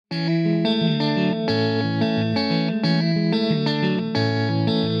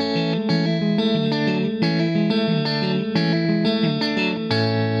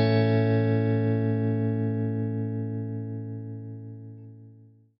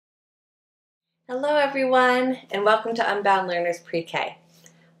Hello everyone, and welcome to Unbound Learners Pre-K.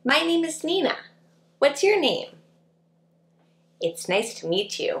 My name is Nina. What's your name? It's nice to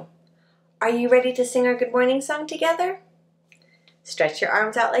meet you. Are you ready to sing our good morning song together? Stretch your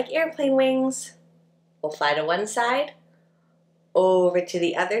arms out like airplane wings. We'll fly to one side, over to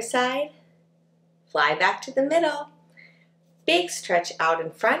the other side, fly back to the middle. Big stretch out in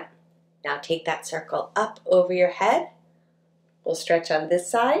front. Now take that circle up over your head. We'll stretch on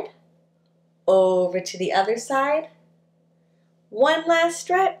this side, over to the other side. One last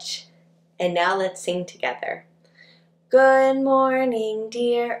stretch, and now let's sing together. Good morning,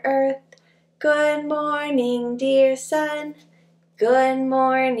 dear earth. Good morning, dear sun. Good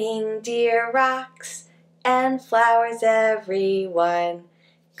morning, dear rocks and flowers, everyone.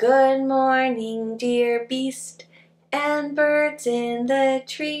 Good morning, dear beast and birds in the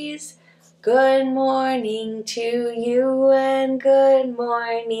trees. Good morning to you and good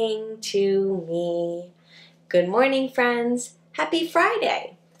morning to me. Good morning, friends. Happy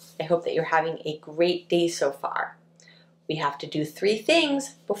Friday. I hope that you're having a great day so far. We have to do 3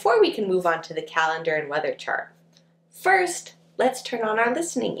 things before we can move on to the calendar and weather chart. First, let's turn on our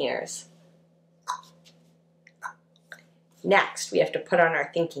listening ears. Next, we have to put on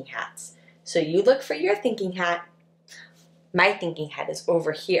our thinking hats. So you look for your thinking hat. My thinking hat is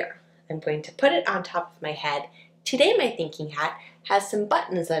over here. I'm going to put it on top of my head. Today my thinking hat has some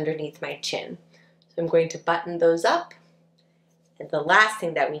buttons underneath my chin. So I'm going to button those up. And the last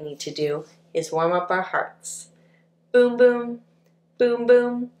thing that we need to do is warm up our hearts. Boom, boom, boom,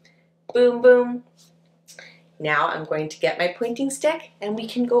 boom, boom, boom. Now I'm going to get my pointing stick and we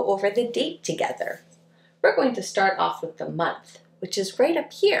can go over the date together. We're going to start off with the month, which is right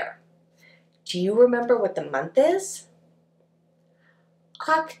up here. Do you remember what the month is?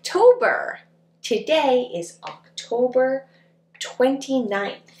 October. Today is October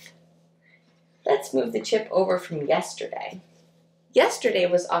 29th. Let's move the chip over from yesterday. Yesterday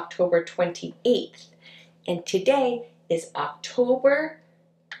was October 28th, and today is October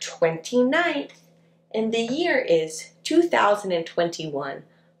 29th, and the year is 2021,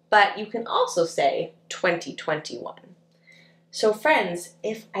 but you can also say 2021. So friends,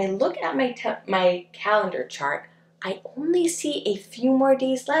 if I look at my calendar chart, I only see a few more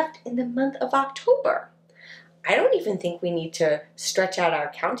days left in the month of October. I don't even think we need to stretch out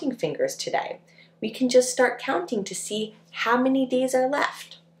our counting fingers today. We can just start counting to see how many days are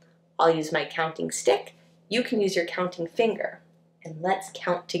left. I'll use my counting stick. You can use your counting finger. And let's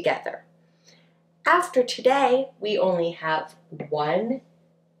count together. After today, we only have 1,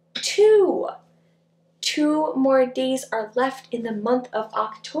 2. 2 more days are left in the month of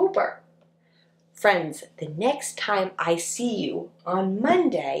October. Friends, the next time I see you on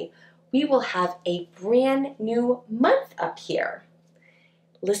Monday, we will have a brand new month up here.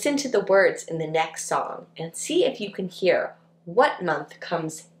 Listen to the words in the next song and see if you can hear what month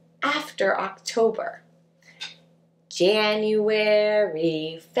comes after October.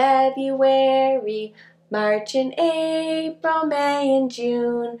 January, February, March and April, May and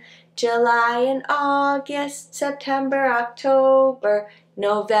June, July and August, September, October,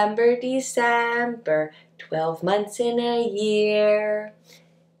 November, December, 12 months in a year.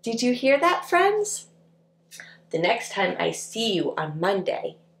 Did you hear that, friends? The next time I see you on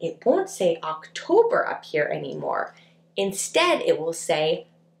Monday, it won't say October up here anymore. Instead, it will say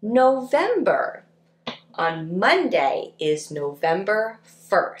November. On Monday is November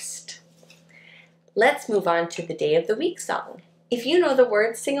 1st. Let's move on to the Day of the Week song. If you know the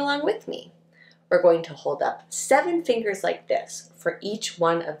words, sing along with me. We're going to hold up 7 fingers like this for each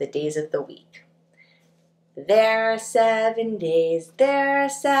one of the days of the week. There are 7 days, there are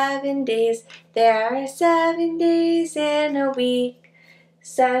 7 days, there are 7 days in a week.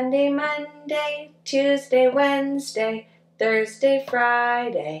 Sunday, Monday, Tuesday, Wednesday, Thursday,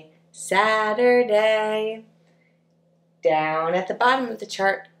 Friday, Saturday. Down at the bottom of the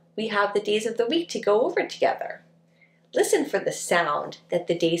chart, we have the days of the week to go over together. Listen for the sound that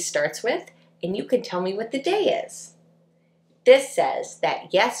the day starts with, and you can tell me what the day is. This says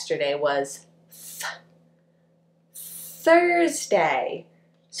that yesterday was Thursday.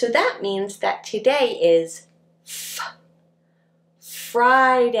 So that means that today is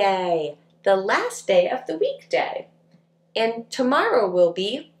Friday, the last day of the weekday. And tomorrow will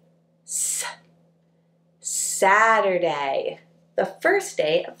be Saturday, the first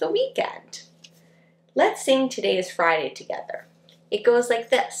day of the weekend. Let's sing Today is Friday together. It goes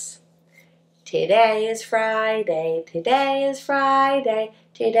like this. Today is Friday, today is Friday,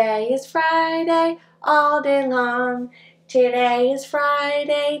 today is Friday, all day long. Today is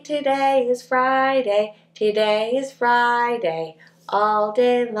Friday, today is Friday, today is Friday, all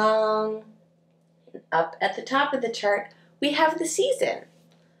day long. Up at the top of the chart, we have the season.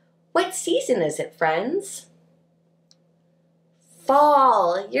 What season is it, friends?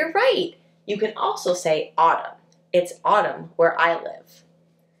 Fall. You're right. You can also say autumn. It's autumn where I live.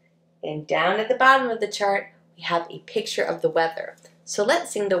 And down at the bottom of the chart, we have a picture of the weather. So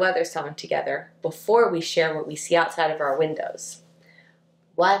let's sing the weather song together before we share what we see outside of our windows.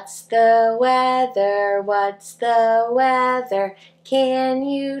 What's the weather? What's the weather? Can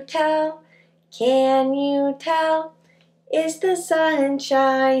you tell? Can you tell? Is the sun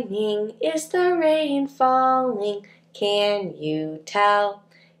shining? Is the rain falling? Can you tell?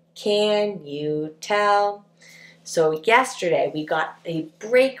 Can you tell? So yesterday we got a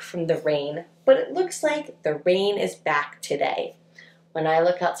break from the rain, but it looks like the rain is back today. When I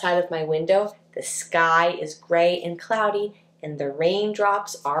look outside of my window, the sky is gray and cloudy and the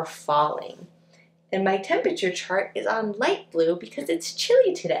raindrops are falling. And my temperature chart is on light blue because it's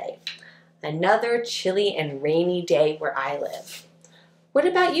chilly today. Another chilly and rainy day where I live. What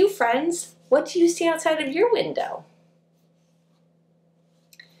about you, friends? What do you see outside of your window?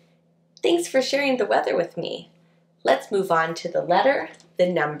 Thanks for sharing the weather with me. Let's move on to the letter, the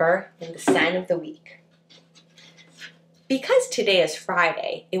number, and the sign of the week. Because today is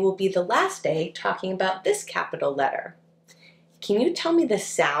Friday, it will be the last day talking about this capital letter. Can you tell me the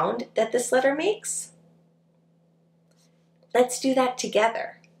sound that this letter makes? Let's do that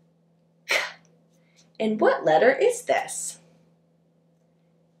together. K. And what letter is this?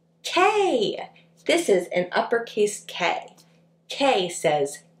 K. This is an uppercase K. K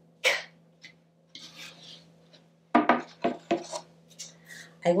says K.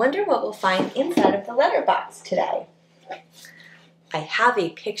 I wonder what we'll find inside of the letter box today. I have a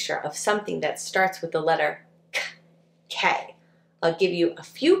picture of something that starts with the letter K. K. I'll give you a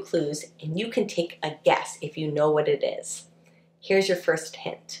few clues and you can take a guess if you know what it is. Here's your first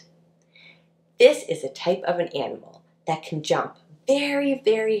hint. This is a type of an animal that can jump very,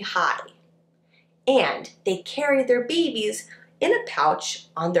 very high. And they carry their babies in a pouch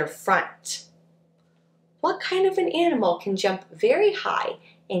on their front. What kind of an animal can jump very high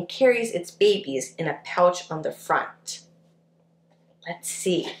and carries its babies in a pouch on the front? Let's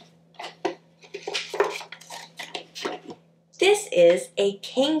see. This is a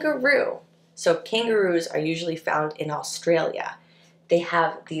kangaroo. So kangaroos are usually found in Australia. They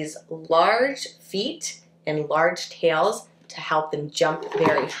have these large feet and large tails to help them jump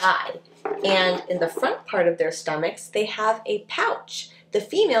very high. And in the front part of their stomachs, they have a pouch. The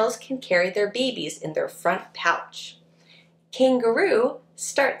females can carry their babies in their front pouch. Kangaroo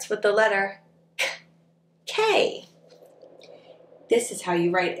starts with the letter K. K. This is how you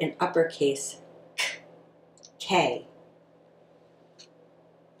write an uppercase K. K.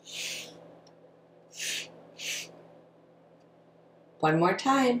 One more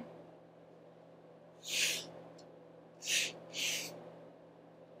time.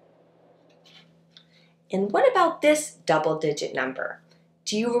 And what about this double-digit number?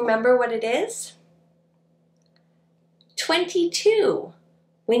 Do you remember what it is? 22.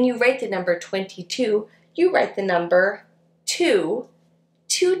 When you write the number 22, you write the number 2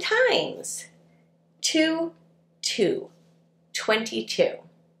 times. 2, 2. 22.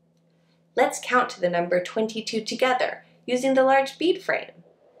 Let's count to the number 22 together using the large bead frame.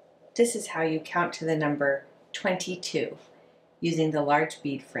 This is how you count to the number 22 using the large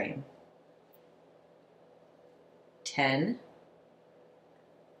bead frame. 10,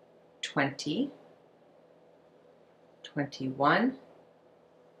 20, 21,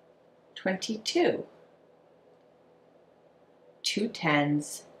 22. 2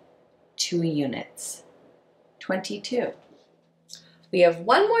 tens, 2 units. 22. We have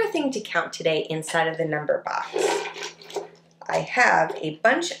one more thing to count today inside of the number box. I have a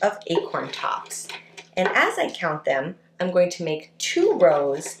bunch of acorn tops, and as I count them, I'm going to make 2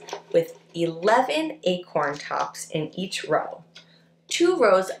 rows with 11 acorn tops in each row. 2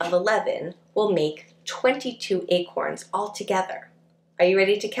 rows of 11 will make 22 acorns altogether. Are you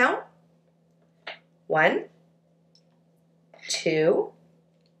ready to count? 1, 2,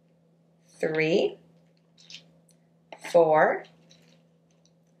 3, 4,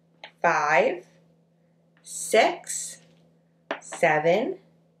 5, 6, 7,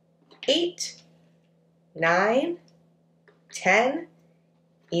 8, 9, 10,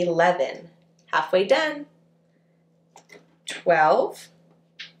 11. Halfway done. 12,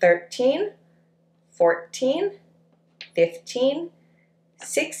 13, 14, 15,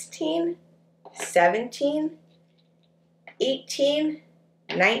 16, 17, 18,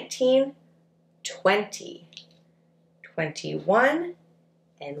 19, 20, 21,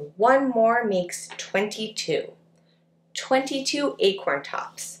 and one more makes 22. 22 acorn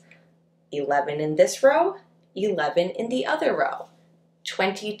tops. 11 in this row, 11 in the other row,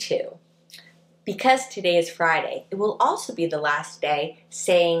 22. Because today is Friday, it will also be the last day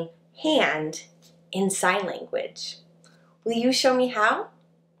saying hand in sign language. Will you show me how?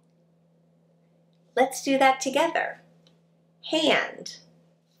 Let's do that together. Hand.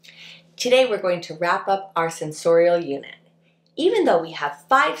 Today we're going to wrap up our sensorial unit. Even though we have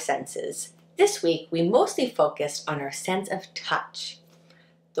 5 senses, this week we mostly focused on our sense of touch.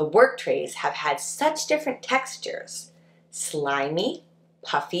 The work trays have had such different textures: slimy,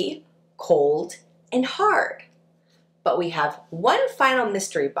 puffy, cold, and hard. But we have one final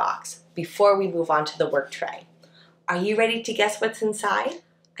mystery box before we move on to the work tray. Are you ready to guess what's inside?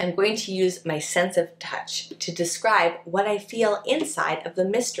 I'm going to use my sense of touch to describe what I feel inside of the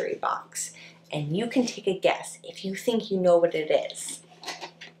mystery box, and you can take a guess if you think you know what it is.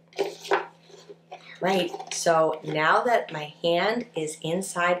 Right, so now that my hand is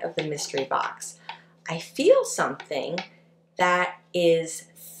inside of the mystery box, I feel something that is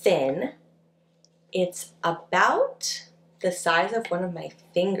thin. It's about the size of one of my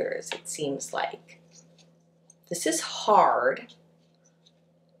fingers, it seems like. This is hard.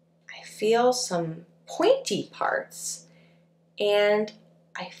 I feel some pointy parts, and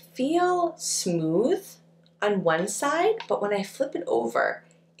I feel smooth on one side, but when I flip it over,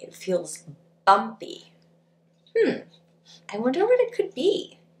 it feels bumpy. I wonder what it could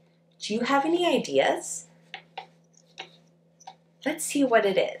be. Do you have any ideas? Let's see what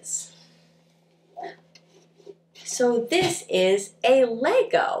it is. So this is a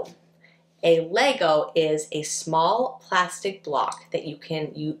Lego. A Lego is a small plastic block that you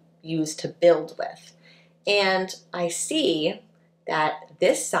can use to build with. And I see that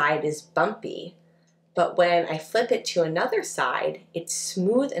this side is bumpy, but when I flip it to another side, it's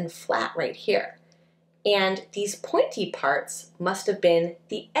smooth and flat right here. And these pointy parts must have been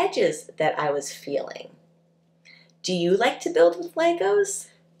the edges that I was feeling. Do you like to build with Legos?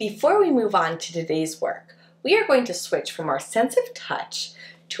 Before we move on to today's work, we are going to switch from our sense of touch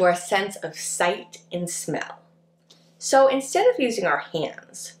to our sense of sight and smell. So instead of using our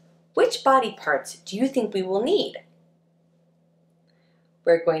hands, which body parts do you think we will need?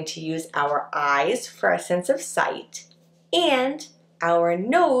 We're going to use our eyes for our sense of sight and our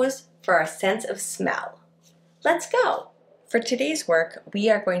nose for our sense of smell. Let's go. For today's work, we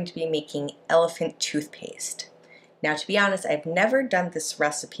are going to be making elephant toothpaste. Now, to be honest, I've never done this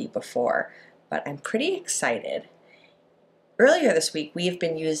recipe before, but I'm pretty excited. Earlier this week, we have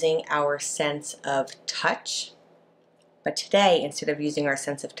been using our sense of touch, but today, instead of using our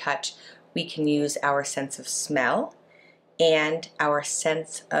sense of touch, we can use our sense of smell and our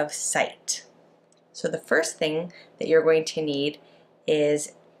sense of sight. So the first thing that you're going to need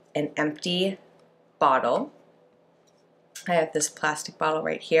is an empty bottle. I have this plastic bottle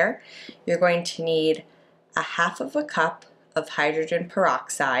right here. You're going to need a 1/2 cup of hydrogen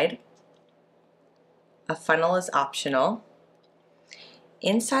peroxide. A funnel is optional.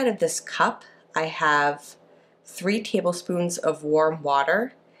 Inside of this cup, I have 3 tablespoons of warm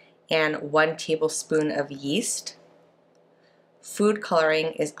water and 1 tablespoon of yeast. Food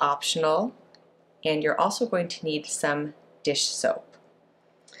coloring is optional, and you're also going to need some dish soap.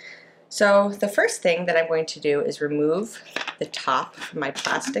 So the first thing that I'm going to do is remove the top from my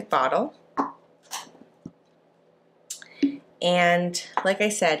plastic bottle. And like I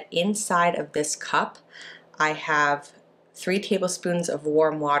said, inside of this cup, I have 3 tablespoons of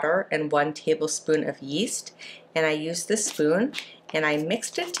warm water and 1 tablespoon of yeast. And I used this spoon and I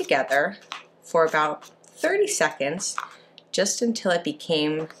mixed it together for about 30 seconds, just until it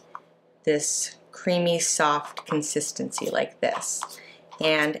became this creamy, soft consistency like this.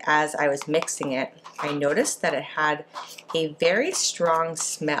 And as I was mixing it, I noticed that it had a very strong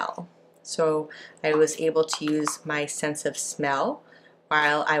smell. So I was able to use my sense of smell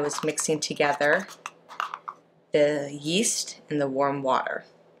while I was mixing together the yeast and the warm water.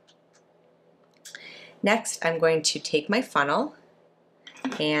 Next, I'm going to take my funnel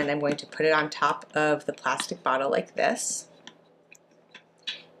and I'm going to put it on top of the plastic bottle like this.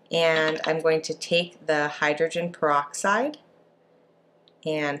 And I'm going to take the hydrogen peroxide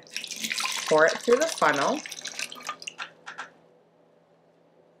and pour it through the funnel.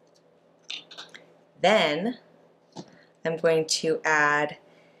 Then I'm going to add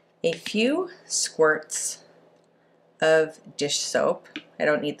a few squirts of dish soap. I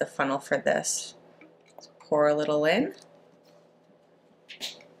don't need the funnel for this. Just pour a little in.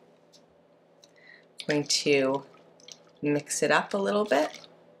 I'm going to mix it up a little bit.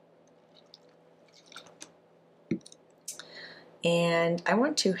 And I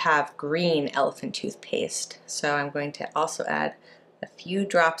want to have green elephant toothpaste, so I'm going to also add a few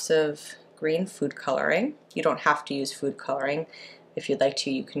drops of green food coloring. You don't have to use food coloring. If you'd like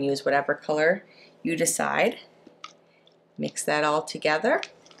to, you can use whatever color you decide. Mix that all together.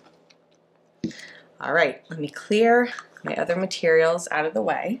 All right, let me clear my other materials out of the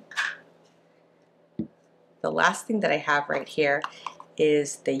way. The last thing that I have right here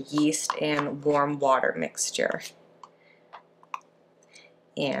is the yeast and warm water mixture.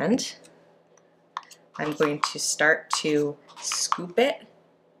 And I'm going to start to scoop it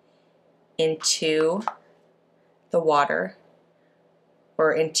into the water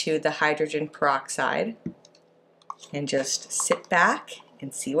or into the hydrogen peroxide and just sit back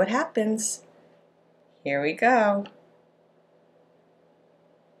and see what happens. Here we go.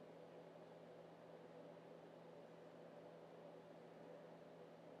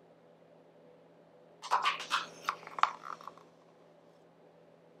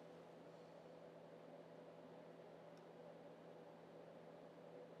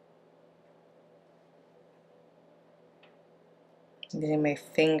 I'm getting my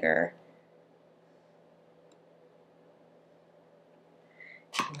finger.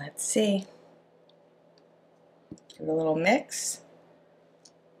 Let's see. Give it a little mix.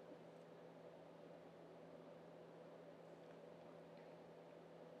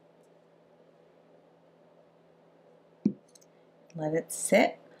 Let it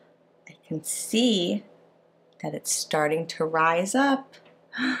sit. I can see that it's starting to rise up.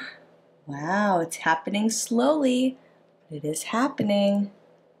 Wow, it's happening slowly, but it is happening.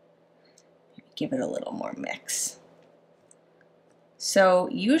 Maybe give it a little more mix. So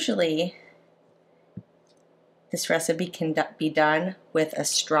usually this recipe can be done with a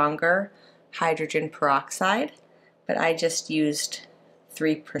stronger hydrogen peroxide, but I just used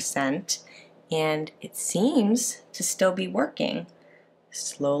 3%, and it seems to still be working.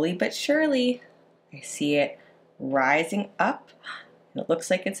 Slowly but surely, I see it rising up. It looks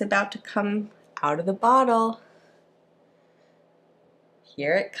like it's about to come out of the bottle.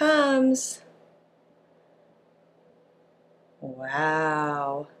 Here it comes.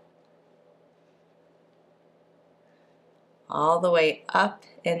 Wow. All the way up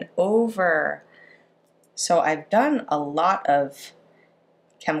and over. So I've done a lot of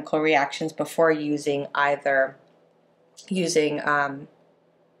chemical reactions before using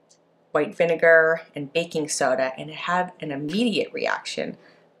white vinegar and baking soda, and it had an immediate reaction.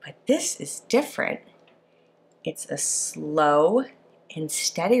 But this is different. It's a slow and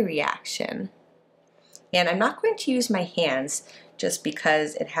steady reaction. And I'm not going to use my hands just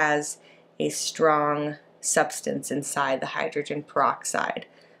because it has a strong substance inside the hydrogen peroxide.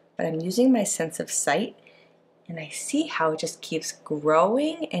 But I'm using my sense of sight, and I see how it just keeps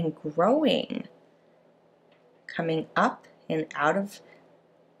growing and growing, coming up and out of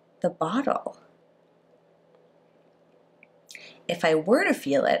the bottle. If I were to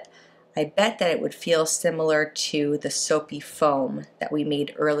feel it, I bet that it would feel similar to the soapy foam that we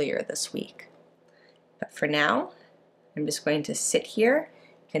made earlier this week. But for now, I'm just going to sit here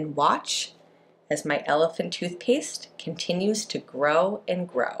and watch as my elephant toothpaste continues to grow and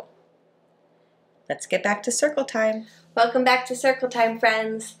grow. Let's get back to circle time. Welcome back to circle time,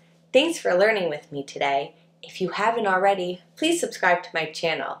 friends. Thanks for learning with me today. If you haven't already, please subscribe to my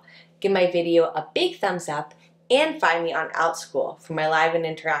channel. Give my video a big thumbs up and find me on OutSchool for my live and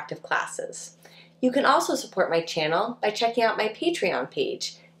interactive classes. You can also support my channel by checking out my Patreon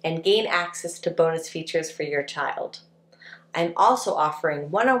page and gain access to bonus features for your child. I'm also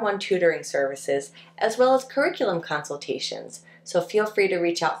offering one-on-one tutoring services as well as curriculum consultations, so feel free to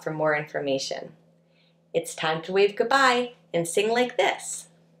reach out for more information. It's time to wave goodbye and sing like this.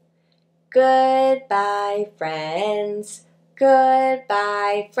 Goodbye, friends.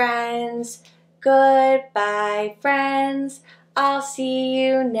 Goodbye, friends. Goodbye, friends. I'll see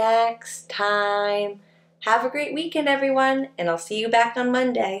you next time. Have a great weekend, everyone, and I'll see you back on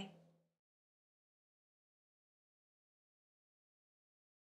Monday.